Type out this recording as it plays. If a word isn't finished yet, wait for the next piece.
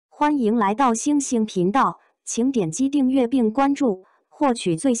欢迎来到星星频道，请点击订阅并关注，获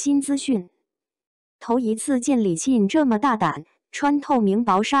取最新资讯。头一次见李沁这么大胆，穿透明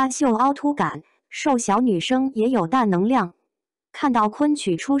薄纱秀凹凸感，瘦小女生也有大能量。看到昆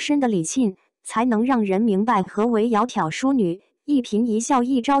曲出身的李沁，才能让人明白何为窈窕淑女，一颦一笑，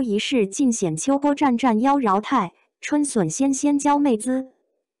一招一式，尽显秋波战战妖娆态，春笋纤纤娇媚姿。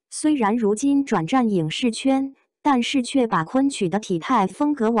虽然如今转战影视圈，但是却把昆曲的体态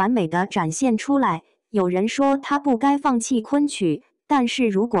风格完美的展现出来。有人说他不该放弃昆曲，但是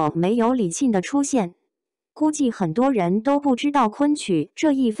如果没有李沁的出现，估计很多人都不知道昆曲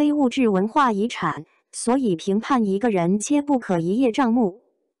这一非物质文化遗产。所以评判一个人切不可一叶障目。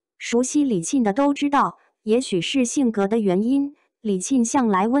熟悉李沁的都知道，也许是性格的原因，李沁向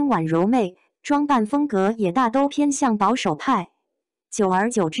来温婉柔媚，装扮风格也大都偏向保守派。久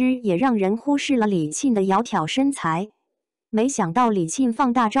而久之，也让人忽视了李沁的窈窕身材。没想到李沁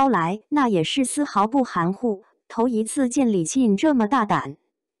放大招来，那也是丝毫不含糊。头一次见李沁这么大胆，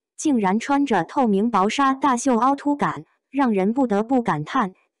竟然穿着透明薄纱大秀凹凸感，让人不得不感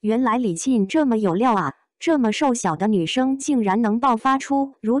叹，原来李沁这么有料啊！这么瘦小的女生竟然能爆发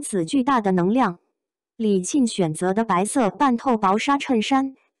出如此巨大的能量。李沁选择的白色半透薄纱衬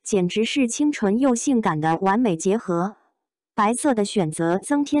衫，简直是清纯又性感的完美结合。白色的选择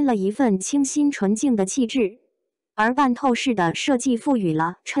增添了一份清新纯净的气质，而半透式的设计赋予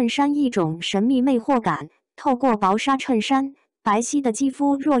了衬衫一种神秘魅惑感。透过薄纱衬衫，白皙的肌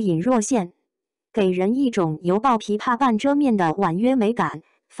肤若隐若现，给人一种犹抱琵琶半遮面的婉约美感。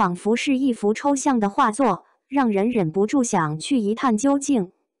仿佛是一幅抽象的画作，让人忍不住想去一探究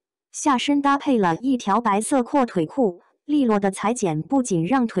竟。下身搭配了一条白色阔腿裤，利落的裁剪不仅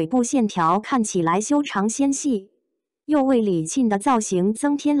让腿部线条看起来修长纤细，又为李沁的造型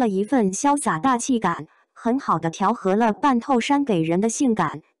增添了一份潇洒大气感，很好的调和了半透衫给人的性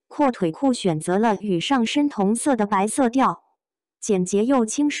感。阔腿裤选择了与上身同色的白色调，简洁又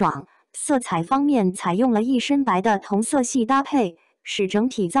清爽。色彩方面采用了一身白的同色系搭配，使整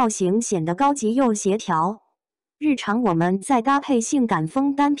体造型显得高级又协调。日常我们在搭配性感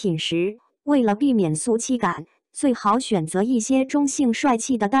风单品时，为了避免俗气感，最好选择一些中性帅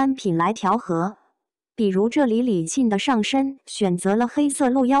气的单品来调和。比如这里李沁的上身选择了黑色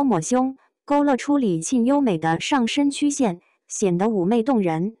露腰抹胸，勾勒出李沁优美的上身曲线，显得妩媚动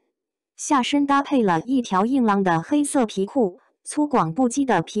人。下身搭配了一条硬朗的黑色皮裤，粗犷不羁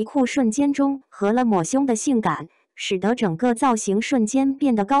的皮裤瞬间中和了抹胸的性感，使得整个造型瞬间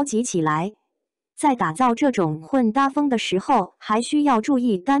变得高级起来。在打造这种混搭风的时候，还需要注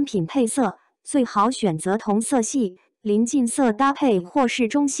意单品配色，最好选择同色系、邻近色搭配或是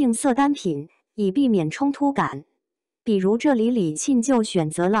中性色单品，以避免冲突感。比如这里李沁就选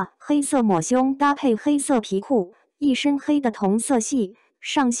择了黑色抹胸搭配黑色皮裤，一身黑的同色系，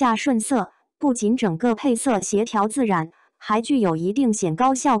上下顺色，不仅整个配色协调自然，还具有一定显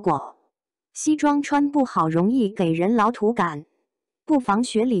高效果。西装穿不好容易给人老土感，不妨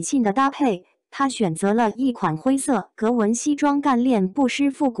学李沁的搭配，她选择了一款灰色格纹西装，干练不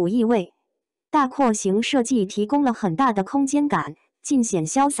失复古意味。大廓形设计提供了很大的空间感，尽显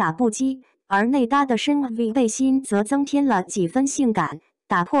潇洒不羁，而内搭的深 V 背心则增添了几分性感，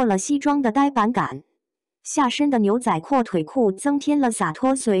打破了西装的呆板感。下身的牛仔阔腿裤增添了洒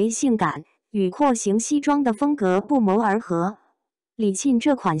脱随性感，与廓形西装的风格不谋而合。李沁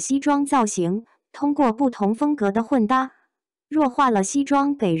这款西装造型，通过不同风格的混搭，弱化了西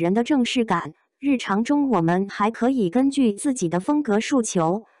装给人的正式感。日常中我们还可以根据自己的风格诉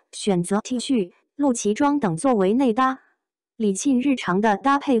求，选择 T 恤、露脐装等作为内搭。李沁日常的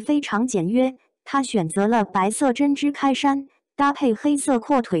搭配非常简约，她选择了白色针织开衫，搭配黑色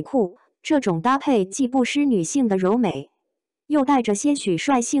阔腿裤。这种搭配既不失女性的柔美，又带着些许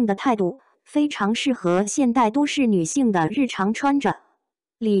率性的态度，非常适合现代都市女性的日常穿着。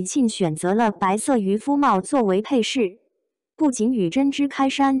李沁选择了白色渔夫帽作为配饰，不仅与针织开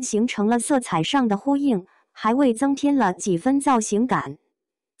衫形成了色彩上的呼应，还为增添了几分造型感。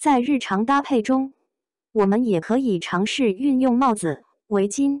在日常搭配中，我们也可以尝试运用帽子、围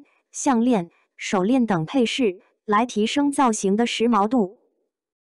巾、项链、手链等配饰来提升造型的时髦度。